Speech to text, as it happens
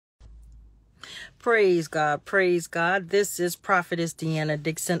Praise God. Praise God. This is Prophetess DEANNA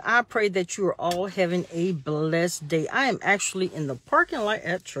DIXON. I pray that you are all having a blessed day. I am actually in the parking lot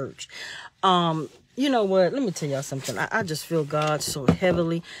at church. You know what? Let me tell y'all something. I just feel God so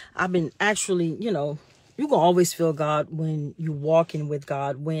heavily. I've been actually, you can always feel God when you're walking with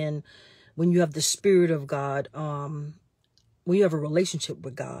God, when you have the Spirit of God, when you have a relationship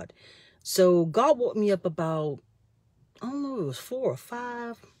with God. So God woke me up about, I don't know, it was 4 or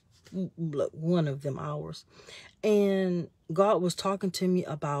 5, one of them hours. And God was talking to me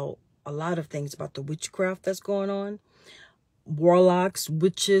about a lot of things, about the witchcraft that's going on, warlocks,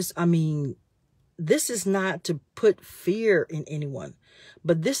 witches. I mean, this is not to put fear in anyone,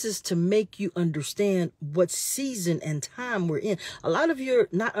 but this is to make you understand what season and time we're in. A lot of you are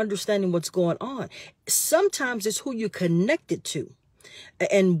not understanding what's going on. Sometimes it's who you're connected to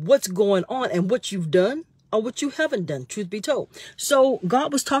and what's going on and what you've done or what you haven't done, truth be told. So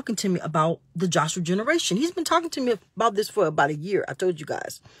God was talking to me about the Joshua generation. He's been talking to me about this for about a year. I told you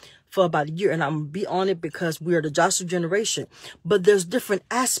guys, for about a year, and I'm going to be on it because we are the Joshua generation. But there's different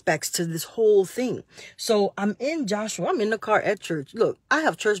aspects to this whole thing. So I'm in Joshua. I'm in the car at church. Look, I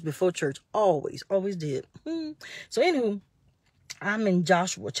have church before church. Always did. So anywho, I'm in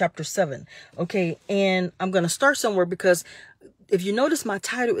Joshua chapter 7. Okay, and I'm going to start somewhere because if you notice my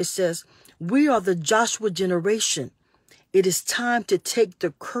title, it says, we are the Joshua generation. It is time to take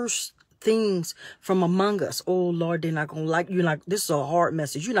the cursed things from among us. Oh Lord, they're not gonna like you. This is a hard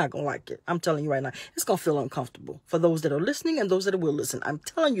message. You're not gonna like it. I'm telling you right now, it's gonna feel uncomfortable for those that are listening and those that will listen. I'm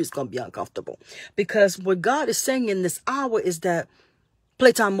telling you, it's gonna be uncomfortable because what God is saying in this hour is that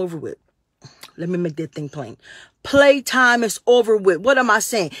playtime over with. Let me make that thing plain. Playtime is over with. What am I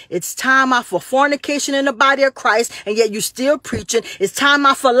saying? It's time out for fornication in the body of Christ, and yet you're still preaching. It's time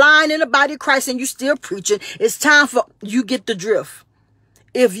out for lying in the body of Christ, and you're still preaching. It's time for, you get the drift.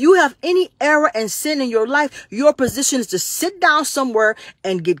 If you have any error and sin in your life, your position is to sit down somewhere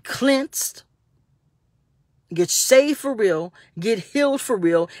and get cleansed, get saved for real, get healed for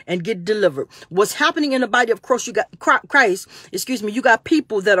real, and get delivered. What's happening in the body of Christ, you got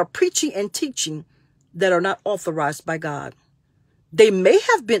people that are preaching and teaching that are not authorized by God. They may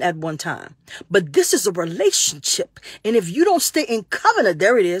have been at one time, but this is a relationship. And if you don't stay in covenant,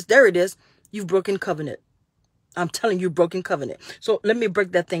 there it is, you've broken covenant. I'm telling you, broken covenant. So let me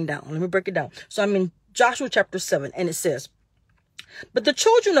break that thing down. Let me break it down. So I'm in Joshua chapter 7, and it says, but the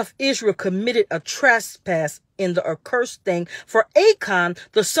children of Israel committed a trespass in the accursed thing, for Achan,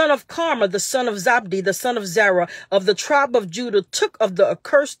 the son of Carmi, the son of Zabdi, the son of Zerah, of the tribe of Judah, took of the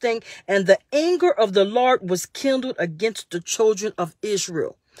accursed thing, and the anger of the Lord was kindled against the children of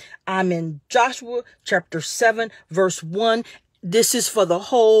Israel. I'm in Joshua chapter 7, verse 1. This is for the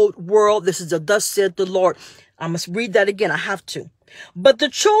whole world. This is the thus said the Lord. I must read that again. I have to. But the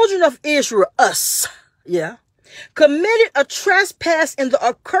children of Israel, us, committed a trespass in the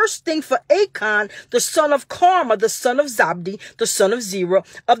accursed thing, for Achan, the son of Carmi, the son of Zabdi, the son of Zerah,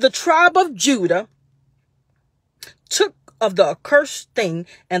 of the tribe of Judah, took of the accursed thing,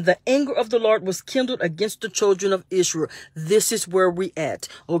 and the anger of the Lord was kindled against the children of Israel. This is where we at.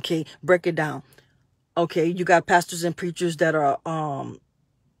 Okay, break it down. Okay, you got pastors and preachers that are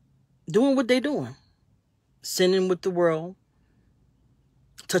doing what they're doing. Sinning with the world,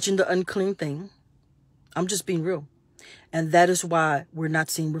 touching the unclean thing. I'm just being real. And that is why we're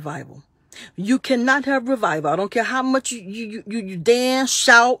not seeing revival. You cannot have revival. I don't care how much you dance,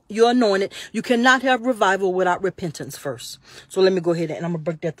 shout, you're anointed. You cannot have revival without repentance first. So let me go ahead and I'm going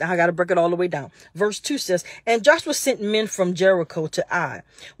to break that. I got to break it all the way down. Verse 2 says, and Joshua sent men from Jericho to Ai,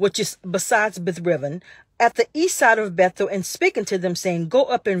 which is besides Beth-reven, at the east side of Bethel, and speaking to them, saying, go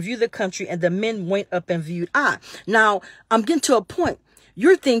up and view the country. And the men went up and viewed Ai. Now, I'm getting to a point.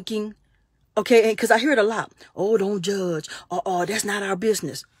 You're thinking, okay, because I hear it a lot. Oh, don't judge. Oh, that's not our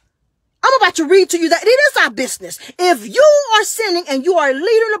business. I'm about to read to you that it is our business. If you are sinning and you are a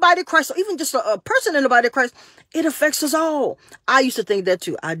leader in the body of Christ, or even just a person in the body of Christ, it affects us all. I used to think that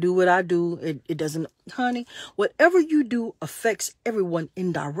too. I do what I do. It doesn't, honey. Whatever you do affects everyone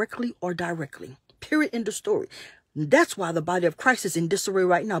indirectly or directly. Period. End of story. That's why the body of Christ is in disarray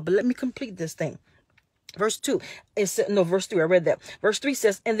right now. But let me complete this thing. Verse 2, verse 3, I read that. Verse 3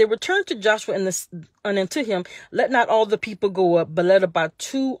 says, and they returned to Joshua and unto him, let not all the people go up, but let about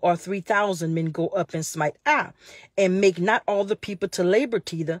 2,000 or 3,000 men go up and smite Ai, and make not all the people to labor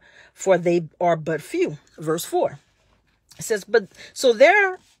thither, for they are but few. Verse 4, it says, but so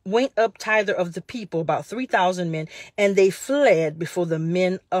there went up thither of the people about 3,000 men, and they fled before the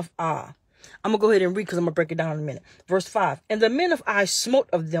men of Ai. I'm going to go ahead and read because I'm going to break it down in a minute. Verse 5. And the men of Ai smote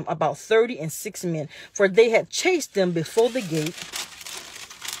of them about 36 men, for they had chased them before the gate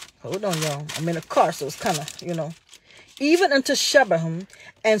Hold on, y'all. I'm in a car, so it's kind of, even unto Shebaham,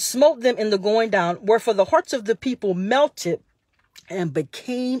 and smote them in the going down, wherefore the hearts of the people melted and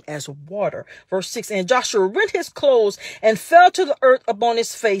became as water. Verse 6, and Joshua rent his clothes and fell to the earth upon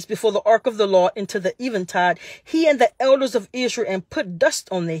his face before the ark of the Lord into the eventide, he and the elders of Israel, and put dust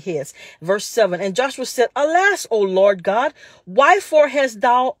on their heads. Verse 7, and Joshua said, alas, O Lord God, wherefore hast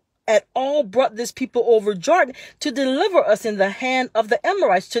thou at all brought this people over Jordan to deliver us in the hand of the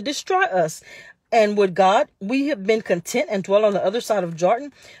Amorites to destroy us? And would God, we have been content and dwell on the other side of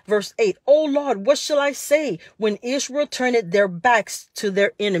Jordan? Verse 8, O Lord, what shall I say when Israel turned their backs to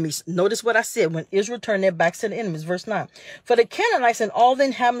their enemies? Notice what I said, when Israel turned their backs to the enemies. Verse 9, for the Canaanites and all the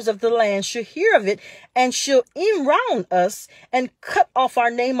inhabitants of the land shall hear of it, and shall enround us, and cut off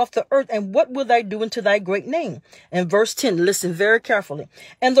our name off the earth. And what will they do unto thy great name? And verse 10, listen very carefully.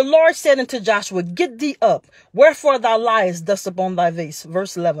 And the Lord said unto Joshua, get thee up, wherefore thou liest thus upon thy face.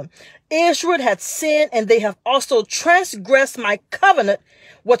 Verse 11, Israel hath sinned, and they have also transgressed my covenant,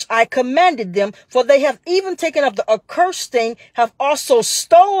 which I commanded them, for they have even taken up the accursed thing, have also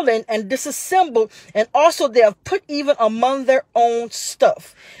stolen and disassembled, and also they have put even among their own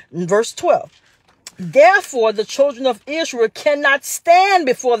stuff. In verse 12, therefore the children of Israel cannot stand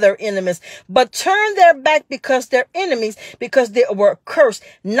before their enemies, but turn their back because their enemies, because they were cursed.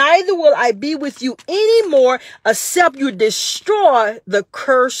 Neither will I be with you any more, except you destroy the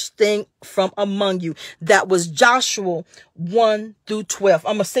cursed thing from among you. That was Joshua 1 through 12.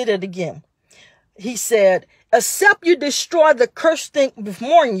 I'm going to say that again. He said, except you destroy the cursed thing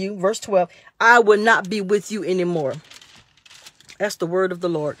before you, verse 12, I will not be with you anymore. That's the word of the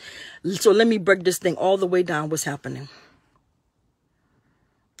Lord. So let me break this thing all the way down. What's happening?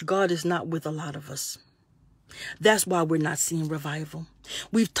 God is not with a lot of us. That's why we're not seeing revival.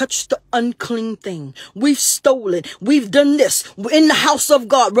 We've touched the unclean thing. We've stolen. We've done this. We're in the house of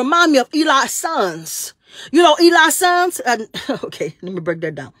God. Remind me of Eli's sons. You know Eli's sons? Okay, let me break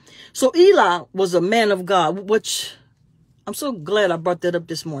that down. So Eli was a man of God, which I'm so glad I brought that up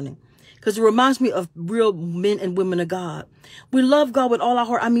this morning, because it reminds me of real men and women of God. We love God with all our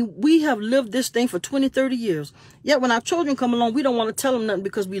heart. I mean, we have lived this thing for 20, 30 years. Yet when our children come along, we don't want to tell them nothing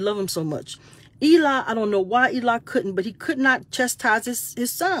because we love them so much. Eli, I don't know why Eli couldn't, but he could not chastise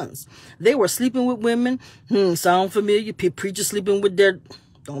his sons. They were sleeping with women. Sound familiar? Preachers sleeping with their...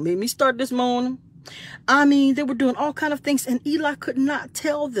 Don't make me start this morning. I mean, they were doing all kinds of things, and Eli could not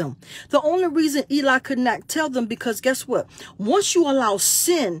tell them. The only reason Eli could not tell them, because guess what? Once you allow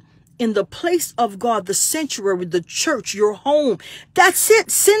sin in the place of God, the sanctuary, the church, your home, that's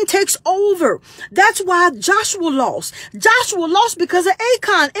it. Sin takes over. That's why Joshua lost. Joshua lost because of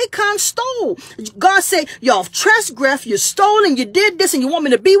Achan. Achan stole. God said, y'all transgressed, you stole, and you did this, and you want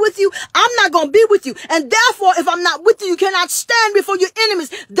me to be with you? I'm not going to be with you. And therefore, if I'm not with you, you cannot stand before your enemies.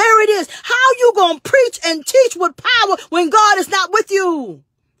 There it is. How you going to preach and teach with power when God is not with you?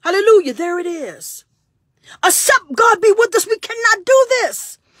 Hallelujah. There it is. Except God be with us, we cannot do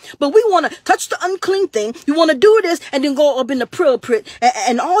this. But we want to touch the unclean thing. You want to do this and then go up in the pulpit.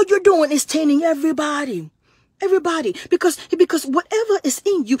 And all you're doing is tainting everybody. Everybody. Because whatever is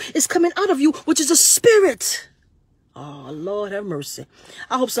in you is coming out of you, which is a spirit. Oh, Lord have mercy.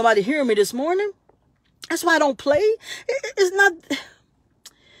 I hope somebody hear me this morning. That's why I don't play. It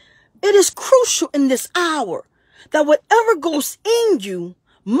is crucial in this hour that whatever goes in you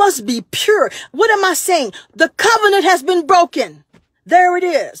must be pure. What am I saying? The covenant has been broken. There it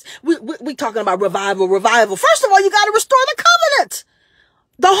is. We talking about revival. First of all, you got to restore the covenant.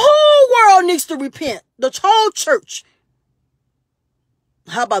 The whole world needs to repent. The whole church.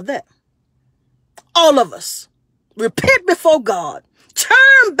 How about that? All of us. Repent before God.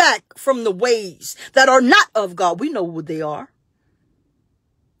 Turn back from the ways that are not of God. We know what they are.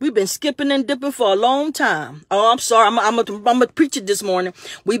 We've been skipping and dipping for a long time. Oh, I'm sorry. I'm gonna preach it this morning.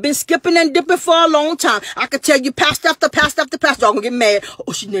 We've been skipping and dipping for a long time. I could tell you pastor after pastor after pastor. Y'all gonna get mad.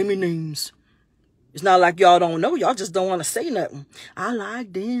 Oh, she named me names. It's not like y'all don't know. Y'all just don't want to say nothing. I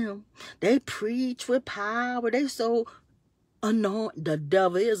like them. They preach with power. They so anointed. The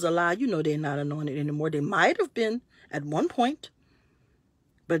devil is a lie. You know they're not anointed anymore. They might have been at one point.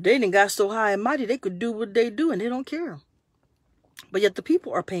 But they done got so high and mighty, they could do what they do and they don't care. But yet the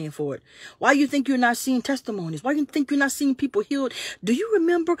people are paying for it. Why you think you're not seeing testimonies? Why you think you're not seeing people healed? Do you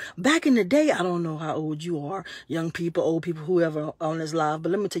remember back in the day? I don't know how old you are, young people, old people, whoever on this live.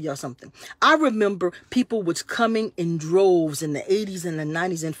 But let me tell y'all something. I remember people was coming in droves in the 80s and the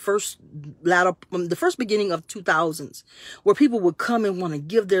 90s and the first beginning of 2000s, where people would come and want to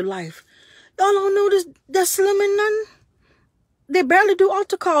give their life. Y'all don't know this? That's slim and none. They barely do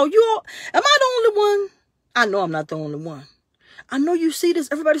altar call. Am I the only one? I know I'm not the only one. I know you see this.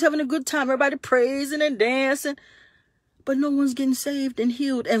 Everybody's having a good time. Everybody praising and dancing. But no one's getting saved and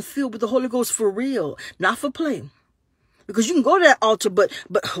healed and filled with the Holy Ghost for real. Not for play. Because you can go to that altar, but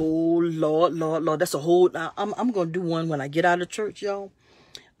oh, Lord, Lord, Lord. That's a whole... I'm going to do one when I get out of church, y'all.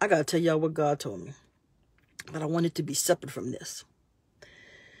 I got to tell y'all what God told me. But I want it to be separate from this.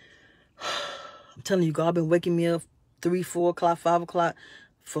 I'm telling you, God been waking me up 3, 4 o'clock, 5 o'clock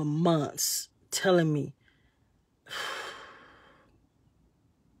for months. Telling me...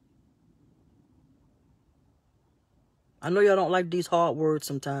 I know y'all don't like these hard words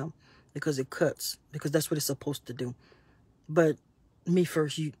sometimes because it cuts, because that's what it's supposed to do. But me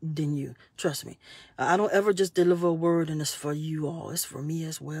first, then you. Trust me. I don't ever just deliver a word and it's for you all. It's for me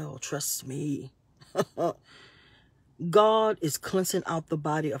as well. Trust me. God is cleansing out the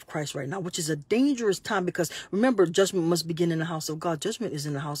body of Christ right now, which is a dangerous time because remember, judgment must begin in the house of God. Judgment is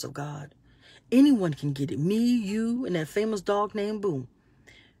in the house of God. Anyone can get it. Me, you, and that famous dog named Boo.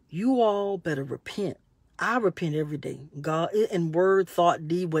 You all better repent. I repent every day. God, in word, thought,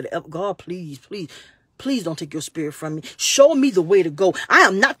 deed, whatever. God, please, please, please don't take your spirit from me. Show me the way to go. I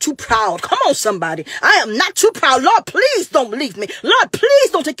am not too proud. Come on, somebody. I am not too proud. Lord, please don't leave me. Lord,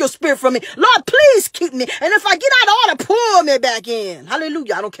 please don't take your spirit from me. Lord, please keep me. And if I get out of order, pull me back in.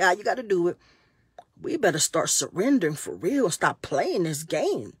 Hallelujah. I don't care how you got to do it. We better start surrendering for real and stop playing this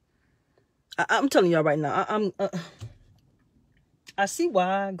game. I'm telling y'all right now, I see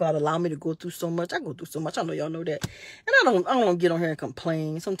why God allowed me to go through so much. I go through so much. I know y'all know that. And I don't get on here and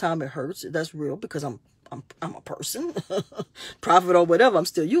complain. Sometimes it hurts. That's real because I'm a person, prophet or whatever. I'm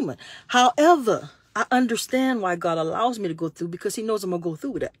still human. However, I understand why God allows me to go through because he knows I'm going to go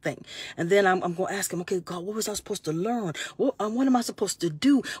through that thing. And then I'm going to ask him, okay, God, what was I supposed to learn? What am I supposed to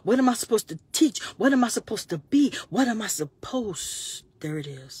do? What am I supposed to teach? What am I supposed to be? What am I supposed? There it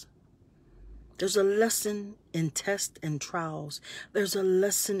is. There's a lesson in tests and trials. There's a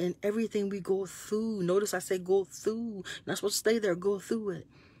lesson in everything we go through. Notice I say go through. Not supposed to stay there. Go through it.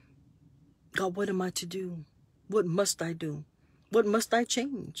 God, what am I to do? What must I do? What must I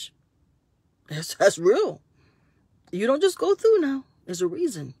change? That's real. You don't just go through now. There's a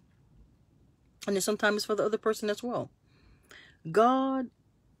reason. And then sometimes it's for the other person as well. God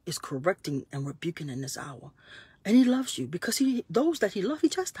is correcting and rebuking in this hour. And he loves you because those that he loves, he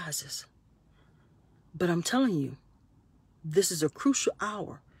chastises. But I'm telling you, this is a crucial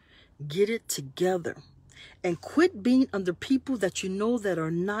hour. Get it together. And quit being under people that you know that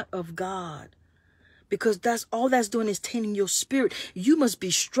are not of God. Because that's all that's doing is tainting your spirit. You must be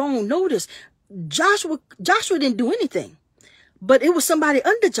strong. Notice, Joshua didn't do anything. But it was somebody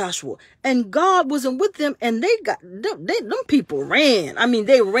under Joshua. And God wasn't with them. And them people ran. I mean,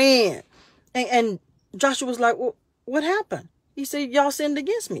 they ran. And Joshua was like, well, what happened? He said, y'all sinned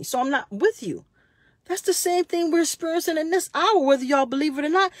against me, so I'm not with you. That's the same thing we're experiencing in this hour, whether y'all believe it or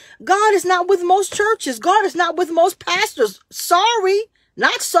not. God is not with most churches. God is not with most pastors. Sorry,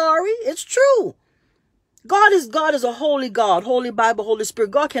 not sorry. It's true. God is a holy God, holy Bible, Holy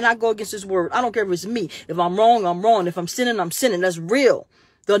Spirit. God cannot go against his word. I don't care if it's me. If I'm wrong, I'm wrong. If I'm sinning, I'm sinning. That's real.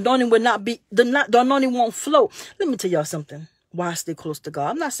 The anointing will not be, the anointing won't flow. Let me tell y'all something. Why I stay close to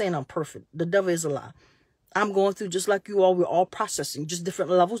God. I'm not saying I'm perfect. The devil is a lie. I'm going through just like you all. We're all processing, just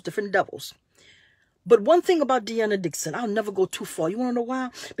different levels, different devils. But one thing about DEANNA Dixon, I'll never go too far. You want to know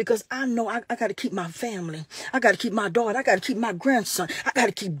why? Because I know I got to keep my family. I got to keep my daughter. I got to keep my grandson. I got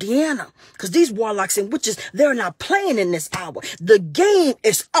to keep DEANNA. Because these warlocks and witches, they're not playing in this hour. The game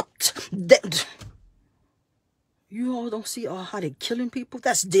is up. You all don't see how they're killing people?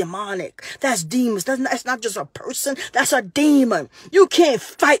 That's demonic. That's demons. That's not just a person. That's a demon. You can't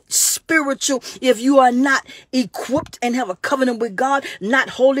fight spiritual if you are not equipped and have a covenant with God, not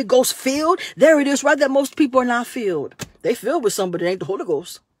Holy Ghost filled. There it is, right? That most people are not filled. They filled with somebody, ain't the Holy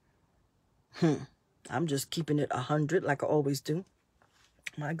Ghost. I'm just keeping it 100 like I always do.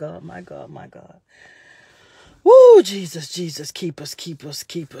 My God, my God, my God. Woo, Jesus, Jesus, keep us, keep us,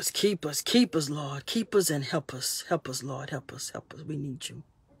 keep us, keep us, keep us, Lord. Keep us and help us. Help us, Lord. Help us, help us. We need you.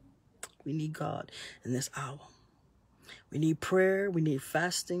 We need God in this hour. We need prayer. We need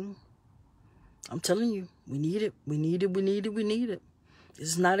fasting. I'm telling you, we need it. We need it. We need it. We need it.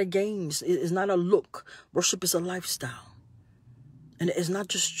 It's not a game. It's not a look. Worship is a lifestyle. And it's not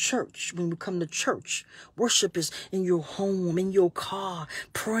just church. When you come to church, worship is in your home, in your car,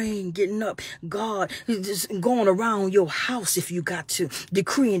 praying, getting up. God is going around your house if you got to.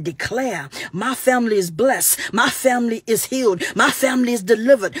 Decree and declare. My family is blessed. My family is healed. My family is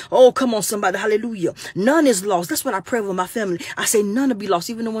delivered. Oh, come on, somebody. Hallelujah. None is lost. That's what I pray for my family. I say none will be lost,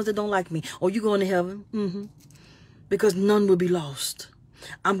 even the ones that don't like me. Oh, you going to heaven? Because none will be lost.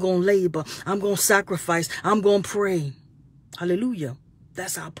 I'm going to labor. I'm going to sacrifice. I'm going to pray. Hallelujah.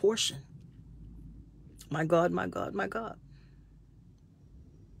 That's our portion. My God, my God, my God.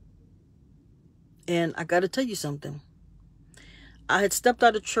 And I got to tell you something. I had stepped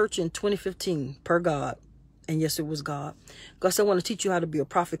out of church in 2015 per God. And yes, it was God. God said, I want to teach you how to be a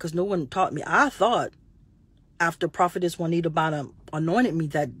prophet, because no one taught me. I thought after Prophetess Juanita Bynum anointed me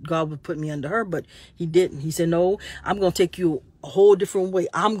that God would put me under her, but he didn't. He said, no, I'm going to take you a whole different way.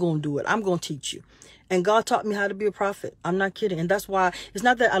 I'm going to do it. I'm going to teach you. And God taught me how to be a prophet. I'm not kidding. And that's why it's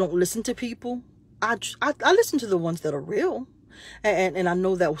not that I don't listen to people. I listen to the ones that are real. And I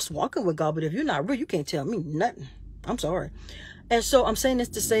know that was walking with God. But if you're not real, you can't tell me nothing. I'm sorry. And so I'm saying this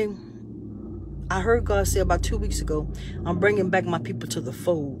to say, I heard God say about 2 weeks ago, I'm bringing back my people to the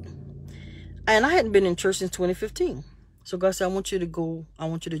fold. And I hadn't been in church since 2015. So God said, I want you to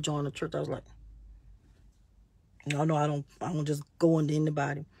join the church. I was like, y'all know I don't just go into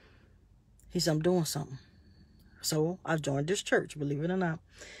anybody. He said, I'm doing something. So I joined this church, believe it or not.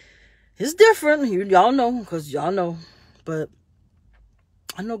 It's different. Y'all know, because y'all know. But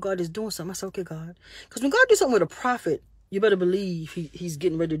I know God is doing something. I said, okay, God. Because when God do something with a prophet, you better believe he's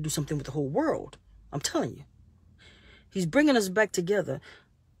getting ready to do something with the whole world. I'm telling you. He's bringing us back together.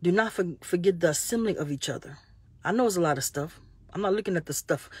 Do not forget the assembling of each other. I know it's a lot of stuff. I'm not looking at the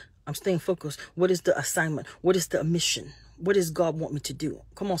stuff. I'm staying focused. What is the assignment? What is the mission? What does God want me to do?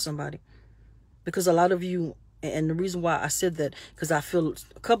 Come on, somebody. Because a lot of you, and the reason why I said that, because I feel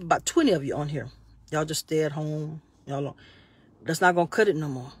about 20 of you on here. Y'all just stay at home. Y'all, that's not going to cut it no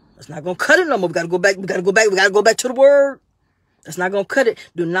more. That's not going to cut it no more. We got to go back. We got to go back. We got to go back to the word. That's not going to cut it.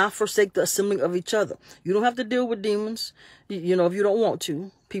 Do not forsake the assembling of each other. You don't have to deal with demons, you know, if you don't want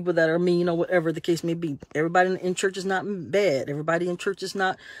to. People that are mean or whatever the case may be. Everybody in church is not bad. Everybody in church is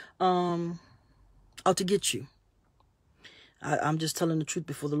not out to get you. I'm just telling the truth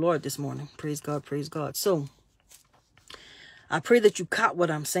before the Lord this morning. Praise God, praise God. So I pray that you caught what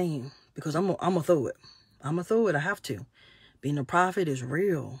I'm saying, because I'm going to throw it. I'm going to throw it. I have to. Being a prophet is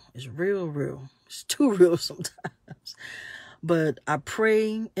real. It's real, real. It's too real sometimes. But I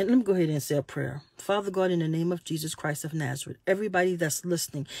pray, and let me go ahead and say a prayer. Father God, in the name of Jesus Christ of Nazareth, everybody that's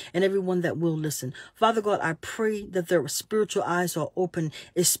listening and everyone that will listen, Father God, I pray that their spiritual eyes are open,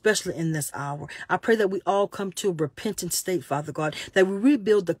 especially in this hour. I pray that we all come to a repentant state, Father God, that we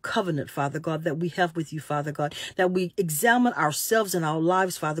rebuild the covenant, Father God, that we have with you, Father God, that we examine ourselves and our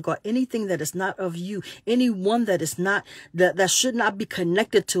lives, Father God, anything that is not of you, anyone that is not, that should not be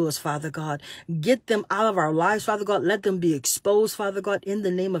connected to us, Father God, get them out of our lives, Father God, let them be exposed, Father God, in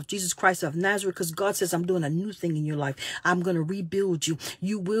the name of Jesus Christ of Nazareth, because God says, I'm doing a new thing in your life. I'm going to rebuild you.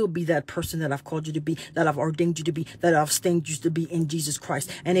 You will be that person that I've called you to be, that I've ordained you to be, that I've stained you to be in Jesus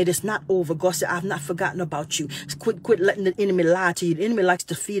Christ. And it is not over. God said, I've not forgotten about you. Quit letting the enemy lie to you. The enemy likes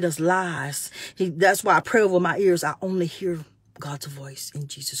to feed us lies. That's why I pray over my ears. I only hear God's voice in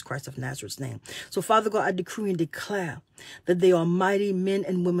Jesus Christ of Nazareth's name. So, Father God, I decree and declare that they are mighty men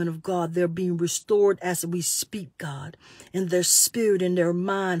and women of God. They're being restored as we speak, God, in their spirit, in their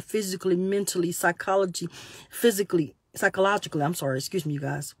mind, physically, mentally, psychologically, I'm sorry, excuse me, you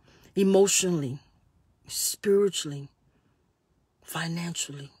guys, emotionally, spiritually,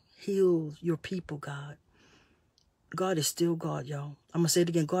 financially. Heal your people, God. God is still God, y'all. I'm going to say it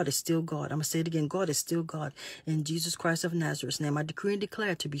again. God is still God. I'm going to say it again. God is still God. In Jesus Christ of Nazareth's name, I decree and declare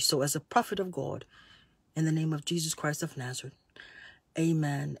it to be so as a prophet of God. In the name of Jesus Christ of Nazareth.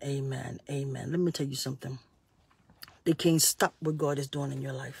 Amen, amen, amen. Let me tell you something. They can't stop what God is doing in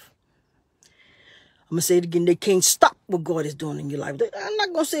your life. I'm going to say it again. They can't stop what God is doing in your life. I'm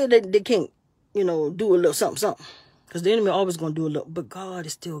not going to say that they can't, you know, do a little something. Because the enemy always going to do a little. But God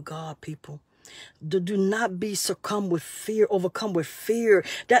is still God, people. Do not be overcome with fear.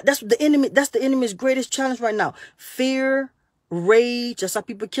 That's the enemy. That's the enemy's greatest challenge right now. Fear, rage. That's how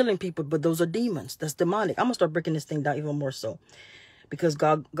people killing people. But those are demons. That's demonic. I'm gonna start breaking this thing down even more so, because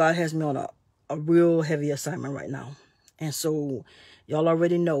God has me on a real heavy assignment right now. And so y'all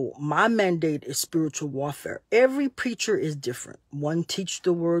already know my mandate is spiritual warfare. Every preacher is different. One teach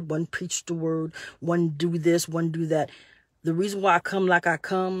the word, one preach the word, one do this, one do that. The reason why I come like I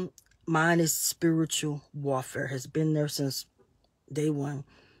come, mine is spiritual warfare. Has been there since day one.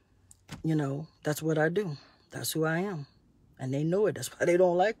 You know, that's what I do. That's who I am. And they know it. That's why they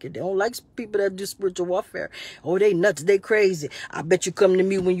don't like it. They don't like people that do spiritual warfare. Oh, they nuts. They crazy. I bet you come to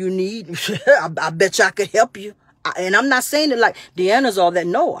me when you need. I bet you I could help you. And I'm not saying it like DEANNA's all that.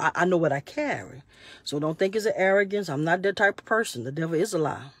 No, I know what I carry. So don't think it's an arrogance. I'm not that type of person. The devil is a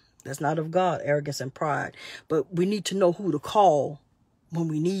lie. That's not of God, arrogance and pride. But we need to know who to call when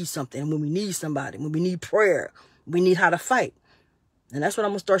we need something, when we need somebody, when we need prayer, we need how to fight. And that's what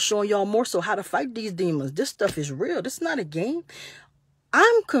I'm going to start showing y'all more so how to fight these demons. This stuff is real. This is not a game.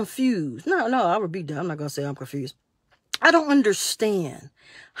 I'm confused. No, I rebuke that. I'm not going to say I'm confused. I don't understand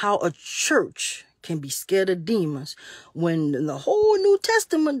how a church can be scared of demons when in the whole New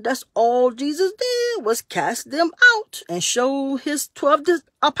Testament, that's all Jesus did was cast them out and show his 12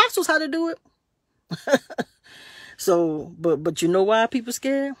 apostles how to do it. So, but you know why people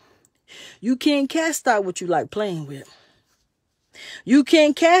scared? You can't cast out what you like playing with. You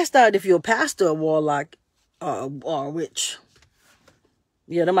can't cast out if you're a pastor, a warlock, or a witch.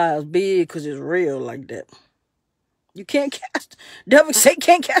 Yeah, them eyes big because it's real like that. You can't cast. Devil say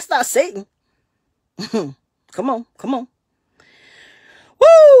can't cast out Satan. Come on.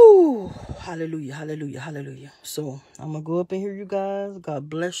 Woo! Hallelujah, hallelujah, hallelujah. So I'm going to go up in here, you guys. God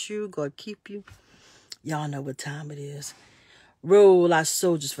bless you. God keep you. Y'all know what time it is. Roll our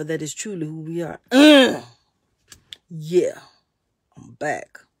soldiers, for that is truly who we are. Yeah. I'm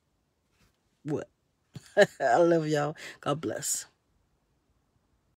back. What? I love y'all. God bless.